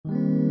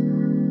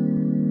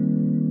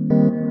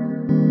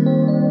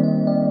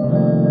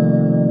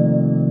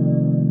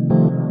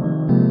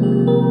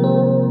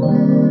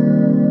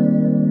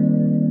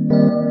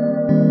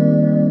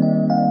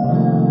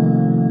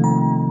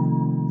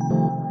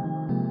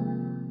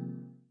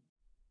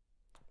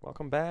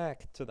Welcome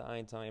back to the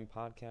Ein Time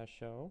podcast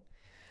show.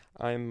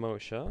 I'm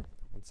Moshe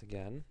once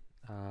again.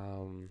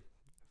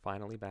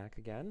 Finally back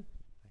again.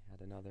 I had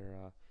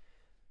another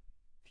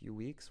few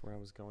weeks where I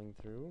was going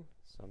through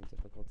some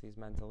difficulties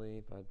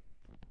mentally, but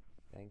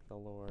thank the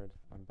Lord,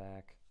 I'm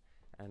back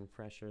and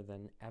fresher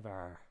than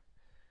ever.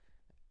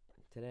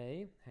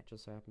 Today, it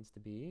just happens to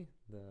be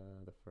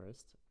the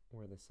first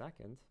or the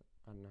second.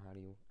 I don't know how do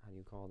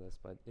you call this,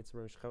 but it's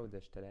Rosh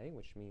Chodesh today,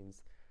 which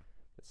means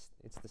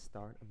it's the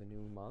start of a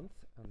new month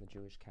on the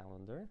Jewish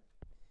calendar,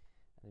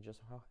 and it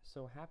just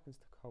so happens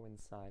to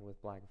coincide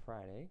with Black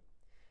Friday.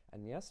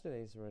 And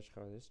yesterday's Rosh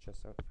Chodesh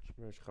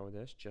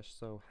just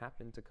so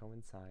happened to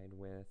coincide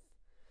with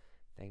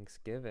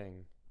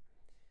Thanksgiving.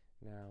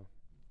 Now,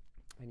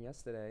 and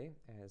yesterday,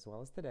 as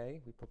well as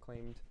today, we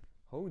proclaimed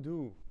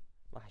Hodu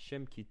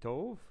LaHashem Ki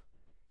Tov,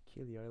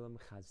 Ki L'Olam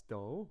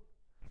Chazdo.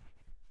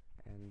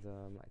 And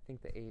I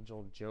think the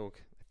age-old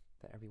joke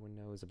that everyone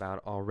knows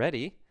about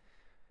already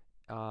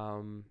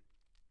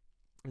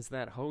is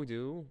that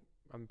Hodu,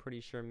 I'm pretty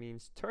sure,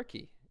 means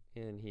turkey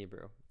in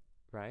Hebrew,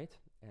 right?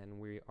 And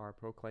we are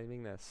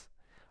proclaiming this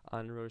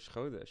on Rosh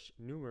Chodesh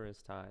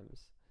numerous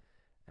times.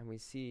 And we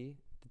see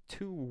the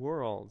two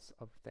worlds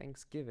of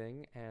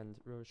Thanksgiving and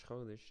Rosh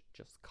Chodesh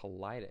just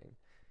colliding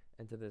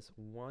into this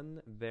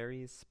one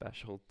very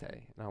special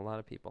day. Now, a lot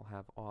of people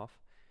have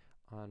off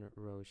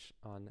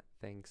on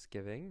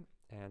Thanksgiving,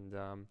 and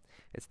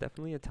it's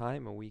definitely a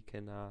time when we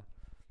can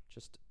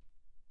just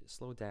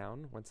slow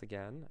down once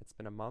again. It's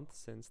been a month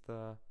since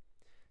the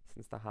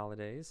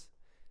holidays,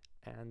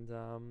 and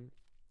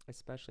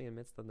especially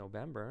amidst the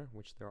November,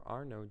 which there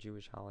are no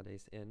Jewish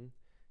holidays in,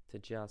 to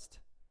just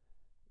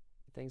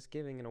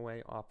Thanksgiving in a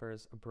way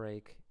offers a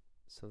break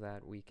so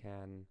that we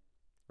can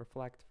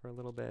reflect for a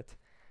little bit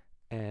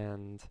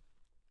and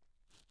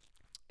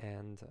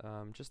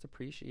just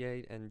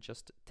appreciate and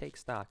just take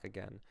stock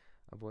again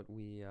of what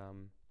we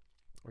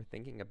were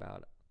thinking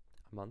about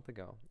a month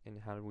ago and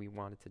how we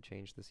wanted to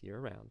change this year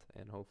around.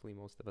 And hopefully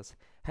most of us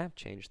have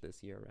changed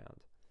this year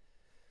around.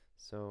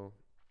 So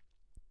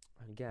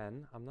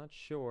again, I'm not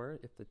sure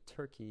if the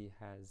turkey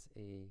has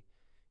a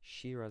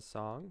Shira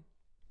song,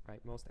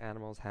 right? Most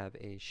animals have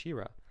a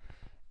Shira.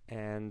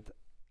 And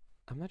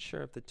I'm not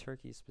sure if the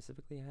turkey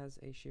specifically has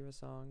a Shira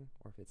song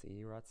or if it's a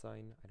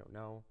Yiratzain. I don't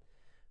know.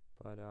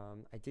 But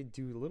I did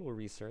do a little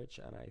research,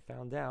 and I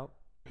found out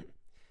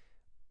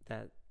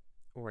that,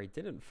 or I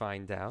didn't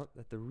find out,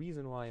 that the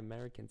reason why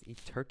Americans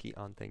eat turkey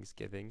on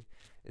Thanksgiving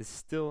is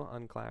still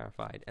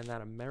unclarified, and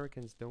that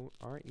Americans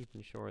aren't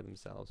even sure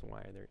themselves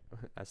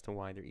as to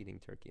why they're eating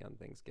turkey on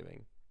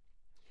Thanksgiving.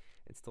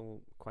 It's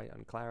still quite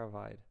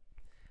unclarified.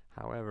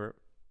 However,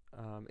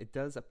 it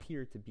does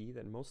appear to be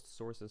that most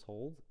sources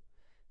hold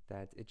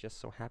that it just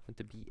so happened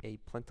to be a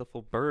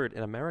plentiful bird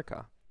in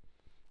America.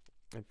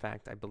 In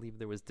fact, I believe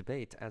there was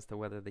debate as to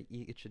whether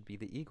it should be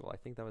the eagle. I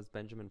think that was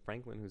Benjamin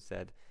Franklin who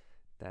said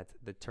that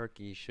the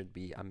turkey should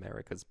be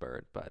America's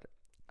bird. But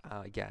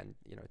again,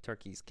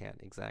 turkeys can't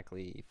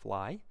exactly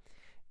fly,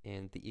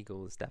 and the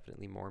eagle is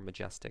definitely more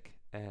majestic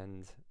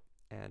and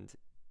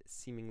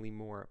seemingly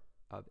more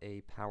of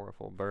a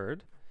powerful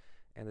bird.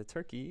 And the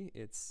turkey,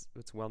 it's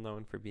well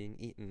known for being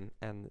eaten,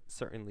 and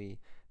certainly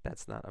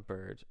that's not a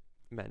bird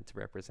meant to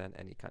represent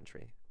any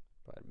country.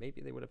 But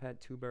maybe they would have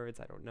had two birds.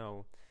 I don't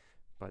know.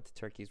 But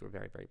turkeys were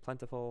very, very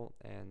plentiful,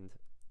 and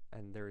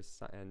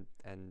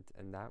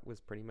that was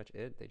pretty much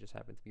it. They just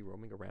happened to be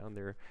roaming around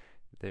their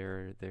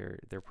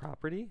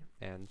property,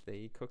 and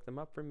they cooked them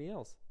up for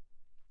meals.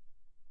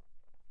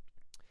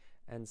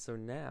 And so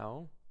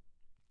now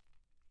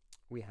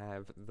we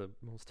have the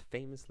most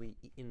famously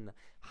eaten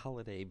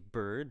holiday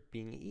bird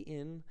being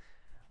eaten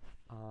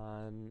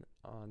on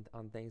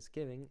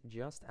Thanksgiving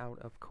just out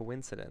of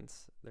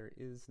coincidence. There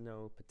is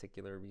no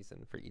particular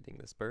reason for eating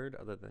this bird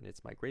other than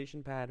its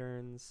migration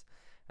patterns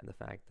and the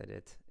fact that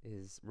it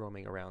is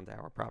roaming around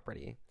our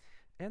property,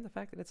 and the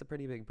fact that it's a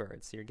pretty big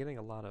bird. So you're getting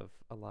a lot of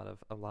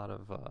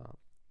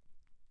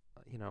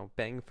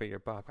bang for your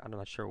buck. I'm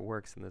not sure it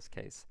works in this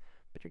case,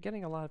 but you're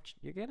getting a lot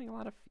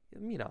of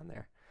meat on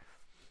there.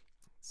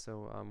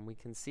 So we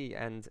can see,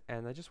 and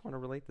I just want to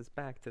relate this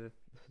back to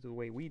the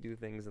way we do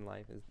things in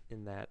life, is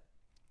in that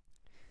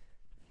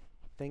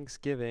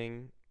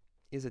Thanksgiving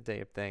is a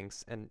day of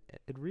thanks, and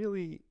it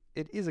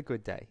is a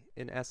good day.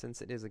 In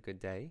essence, it is a good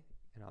day.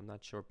 I'm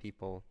not sure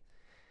people,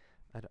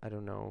 I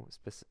don't know,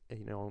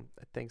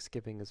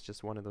 Thanksgiving is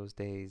just one of those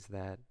days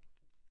that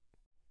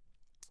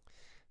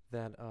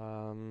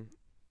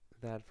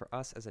for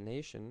us as a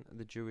nation,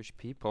 the Jewish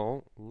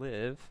people,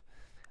 live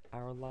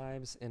our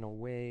lives in a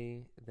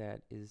way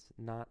that is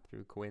not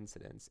through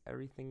coincidence.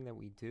 Everything that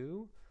we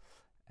do,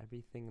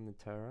 everything in the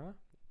Torah,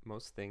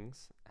 most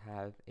things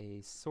have a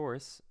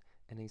source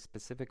and a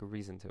specific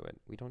reason to it.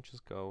 We don't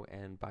just go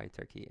and buy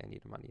turkey and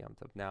eat them on Yom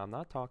Tov. Now, I'm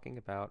not talking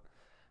about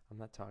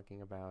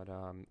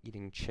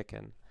eating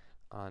chicken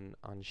on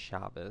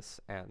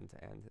Shabbos and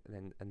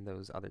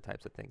those other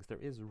types of things. There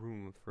is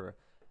room for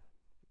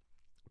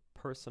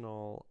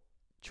personal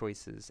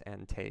choices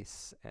and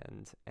tastes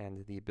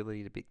and the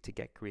ability to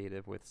get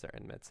creative with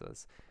certain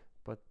mitzvahs.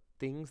 But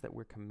things that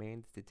we're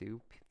commanded to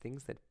do,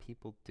 things that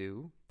people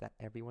do, that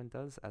everyone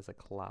does as a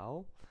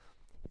klal,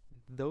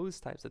 those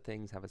types of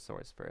things have a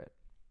source for it.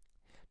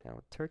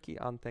 Now, turkey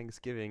on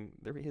Thanksgiving,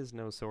 there is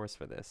no source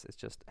for this. It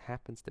just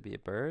happens to be a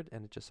bird,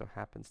 and it just so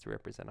happens to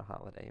represent a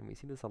holiday. And we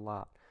see this a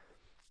lot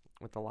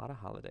with a lot of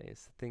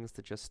holidays, things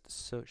that just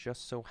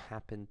so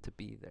happen to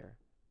be there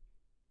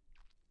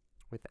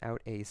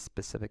without a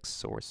specific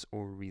source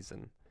or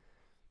reason.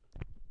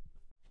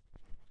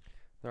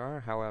 There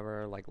are,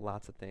 however, like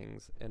lots of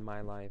things in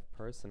my life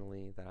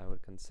personally that I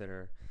would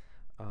consider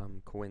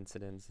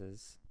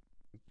coincidences,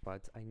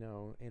 but I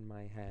know in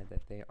my head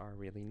that they are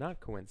really not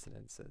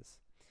coincidences.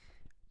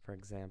 For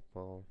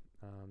example,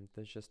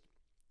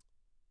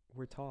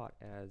 we're taught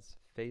as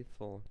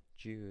faithful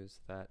Jews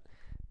that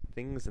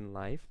things in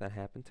life that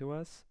happen to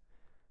us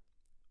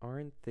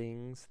aren't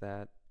things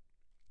that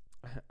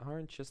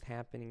aren't just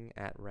happening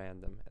at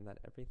random, and that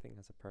everything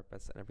has a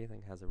purpose and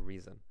everything has a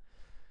reason.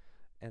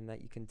 And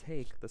that you can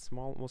take the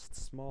most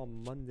small,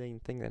 mundane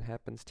thing that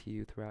happens to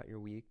you throughout your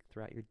week,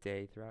 throughout your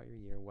day, throughout your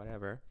year,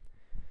 whatever,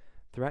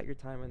 throughout your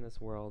time in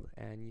this world,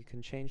 and you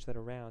can change that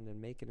around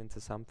and make it into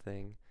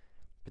something.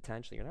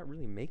 Potentially, you're not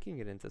really making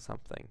it into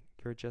something.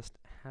 You're just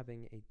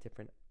having a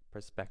different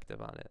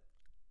perspective on it.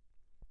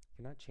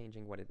 You're not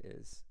changing what it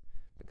is,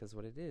 because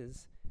what it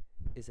is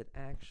it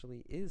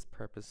actually is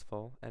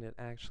purposeful and it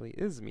actually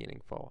is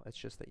meaningful. It's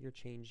just that you're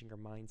changing your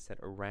mindset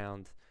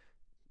around.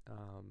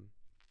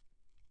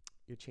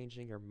 You're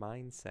changing your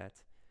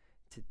mindset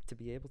to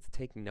be able to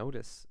take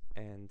notice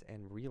and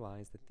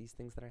realize that these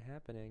things that are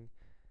happening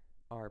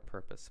are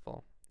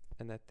purposeful,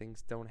 and that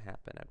things don't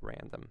happen at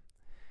random,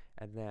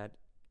 and that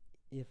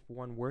if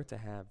one were to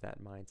have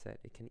that mindset,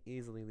 it can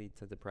easily lead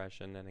to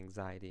depression and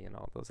anxiety and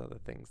all those other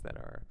things that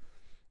are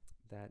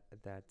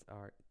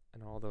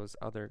and all those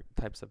other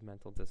types of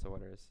mental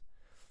disorders.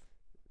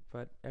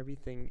 But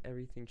everything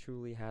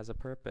truly has a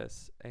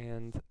purpose,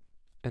 and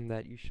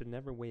that you should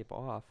never wave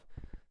off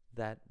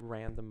that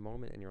random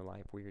moment in your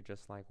life where you're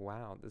just like,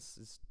 wow, this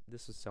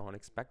is so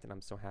unexpected. I'm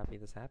so happy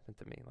this happened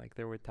to me. Like,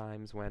 there were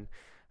times when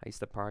I used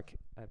to park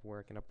at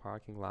work in a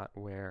parking lot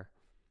where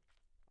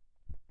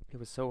it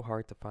was so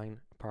hard to find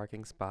a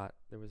parking spot.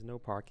 There was no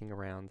parking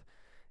around,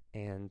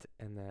 and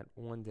that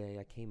one day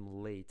I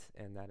came late,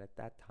 and that at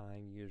that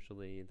time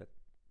usually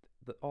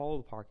all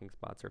the parking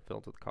spots are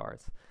filled with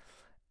cars.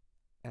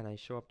 And I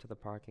show up to the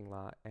parking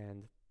lot,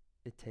 and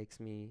it takes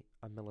me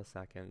a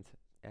millisecond,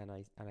 and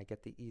I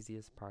get the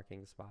easiest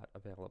parking spot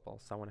available.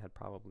 Someone had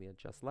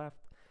just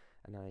left,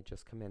 and then I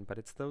just come in. But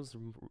it's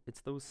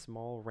those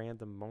small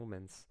random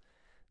moments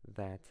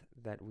that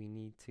we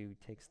need to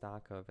take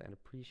stock of and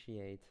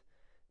appreciate,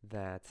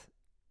 that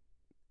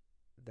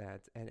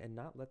and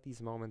not let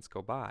these moments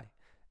go by,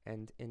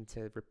 and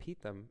to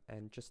repeat them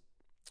and just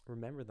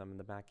remember them in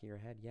the back of your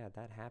head. Yeah,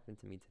 that happened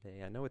to me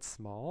today. I know it's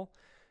small,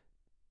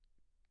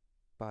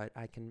 but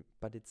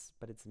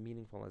it's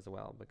meaningful as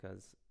well,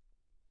 because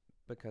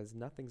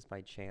nothing's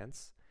by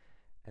chance,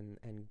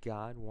 and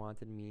God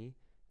wanted me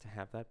to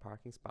have that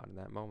parking spot in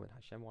that moment.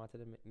 Hashem wanted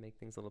to make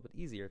things a little bit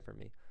easier for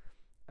me.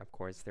 Of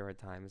course, there are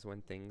times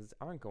when things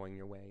aren't going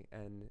your way,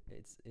 and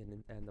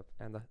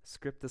the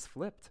script is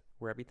flipped,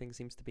 where everything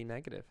seems to be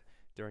negative.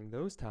 During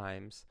those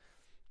times,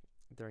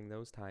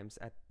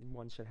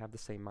 one should have the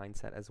same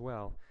mindset as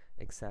well,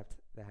 except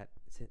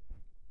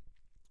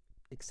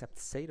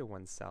say to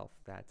oneself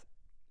that,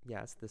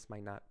 yes, this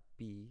might not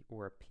be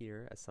or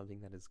appear as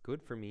something that is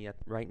good for me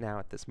right now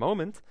at this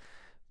moment,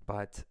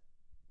 but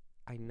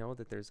I know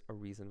that there's a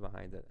reason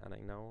behind it, and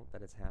I know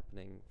that it's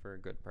happening for a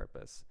good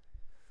purpose.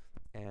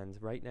 And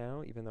right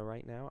now, even though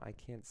right now I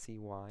can't see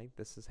why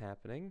this is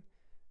happening,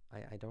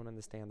 I don't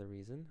understand the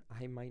reason.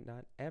 I might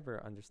not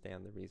ever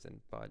understand the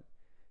reason, but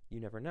you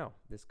never know.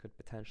 This could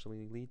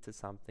potentially lead to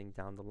something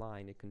down the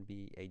line. It can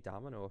be a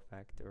domino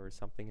effect, or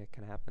something that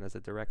can happen as a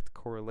direct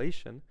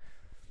correlation.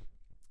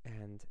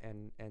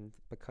 And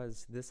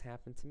because this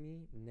happened to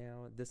me,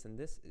 now this and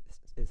this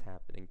is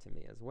happening to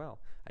me as well.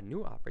 A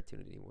new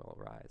opportunity will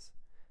arise,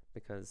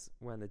 because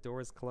when the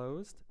door is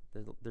closed,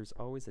 there's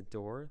always a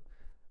door.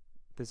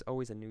 There's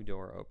always a new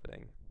door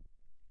opening.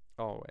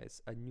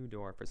 Always a new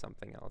door for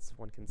something else.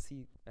 One can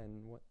see,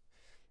 and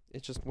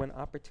it's just when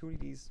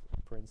opportunities,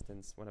 for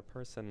instance, when a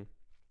person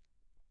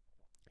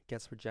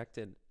gets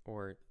rejected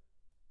or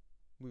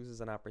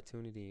loses an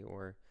opportunity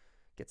or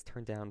gets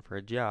turned down for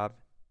a job,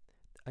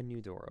 a new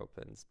door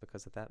opens,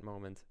 because at that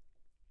moment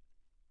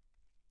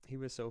he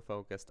was so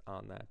focused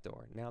on that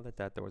door. Now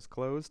that door is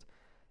closed,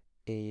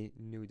 a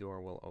new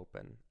door will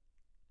open.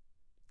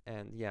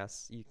 And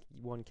yes,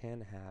 one can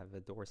have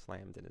a door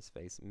slammed in his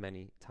face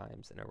many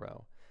times in a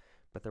row,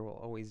 but there will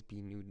always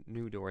be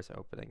new doors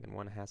opening, and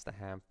one has to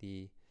have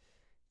the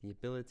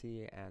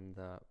ability and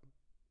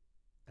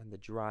the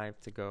drive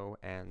to go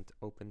and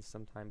open.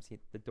 Sometimes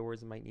the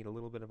doors might need a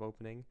little bit of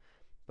opening,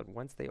 but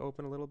once they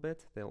open a little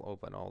bit, they'll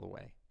open all the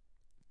way.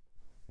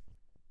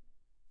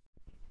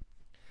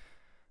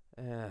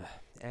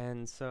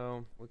 And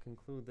so we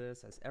conclude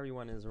this as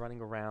everyone is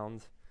running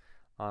around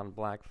on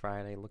Black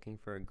Friday looking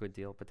for a good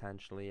deal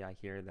potentially. I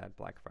hear that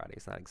Black Friday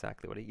is not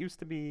exactly what it used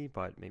to be,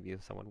 but maybe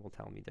someone will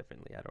tell me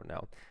differently. I don't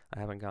know. I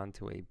haven't gone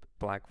to a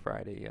Black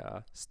Friday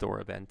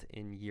store event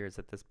in years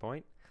at this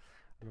point.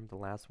 I remember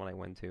the last one I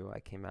went to, I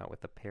came out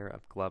with a pair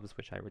of gloves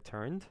which I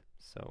returned.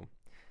 So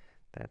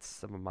that's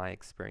some of my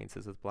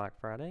experiences with Black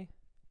Friday.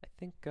 I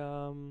think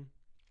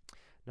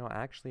no,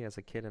 actually as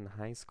a kid in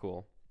high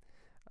school,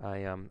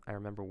 I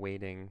remember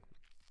waiting.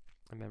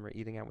 I remember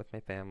eating out with my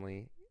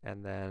family,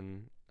 and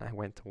then I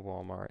went to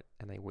Walmart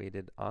and I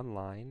waited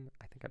online.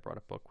 I think I brought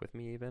a book with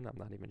me even. I'm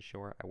not even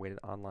sure. I waited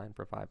online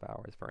for 5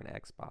 hours for an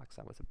Xbox.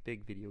 I was a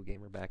big video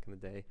gamer back in the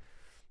day,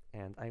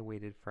 and I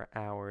waited for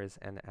hours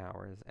and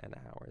hours and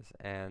hours.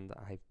 And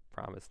I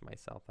promised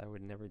myself I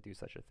would never do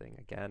such a thing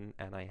again,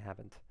 and I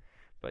haven't.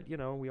 But you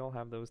know, we all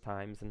have those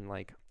times in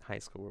like high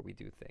school where we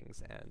do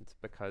things, and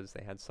because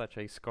they had such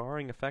a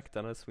scarring effect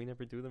on us, we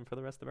never do them for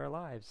the rest of our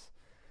lives.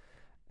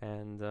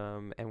 And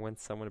when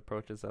someone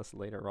approaches us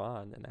later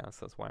on and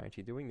asks us, why aren't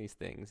you doing these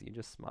things? You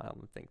just smile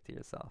and think to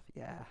yourself,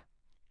 yeah,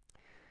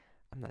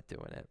 I'm not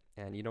doing it.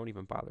 And you don't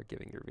even bother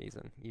giving your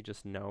reason. You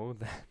just know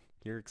that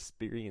your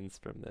experience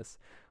from this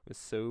was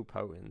so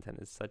potent and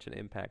has such an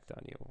impact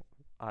on you.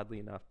 Oddly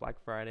enough, Black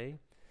Friday,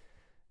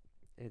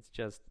 it's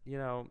just,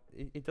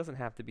 it doesn't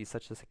have to be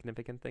such a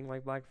significant thing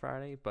like Black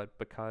Friday, but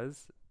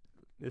because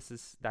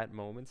that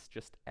moment's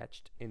just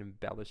etched and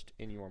embellished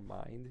in your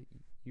mind,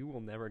 you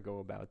will never go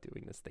about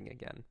doing this thing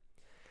again.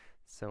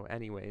 So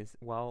anyways,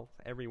 while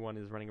everyone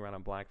is running around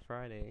on Black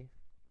Friday,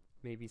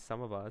 maybe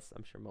some of us,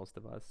 I'm sure most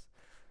of us,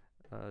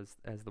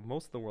 as the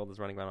most of the world is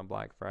running around on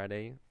Black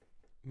Friday,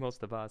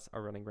 most of us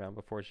are running around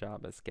before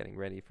Shabbos, getting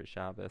ready for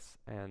Shabbos,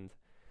 and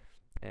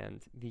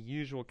the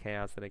usual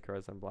chaos that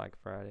occurs on Black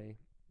Friday.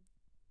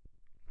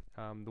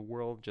 The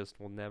world just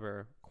will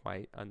never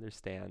quite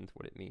understand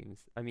what it means.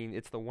 I mean,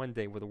 it's the one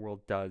day where the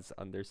world does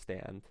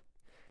understand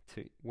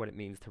to what it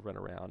means to run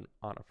around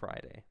on a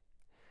Friday,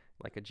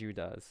 like a Jew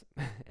does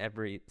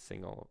every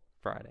single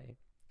Friday,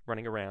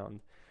 running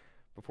around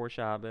before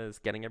Shabbos,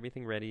 getting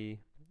everything ready.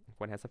 If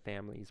one has a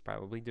family, he's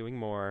probably doing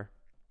more.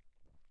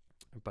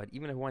 But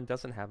even if one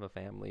doesn't have a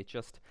family,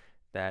 just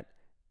that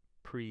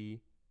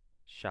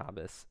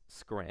pre-Shabbos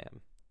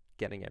scram,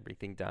 getting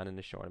everything done in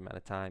a short amount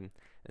of time,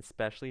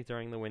 especially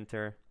during the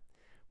winter,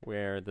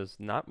 where there's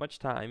not much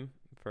time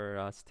for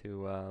us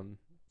to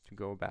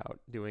go about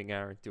doing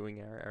our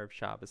Erev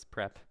Shabbos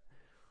prep,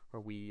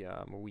 where we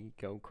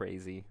go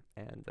crazy.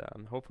 And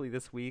hopefully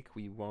this week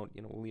we won't,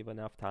 we'll leave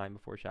enough time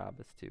before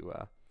Shabbos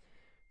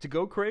to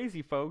go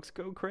crazy, folks.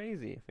 Go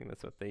crazy. I think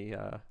that's what they.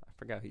 I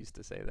forgot who used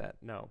to say that.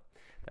 No,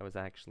 that was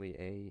actually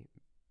a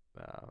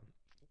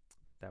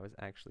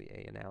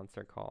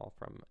announcer call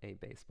from a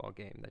baseball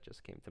game that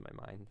just came to my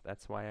mind.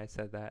 That's why I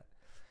said that.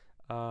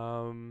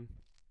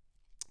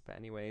 But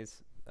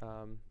anyways,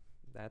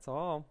 that's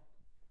all.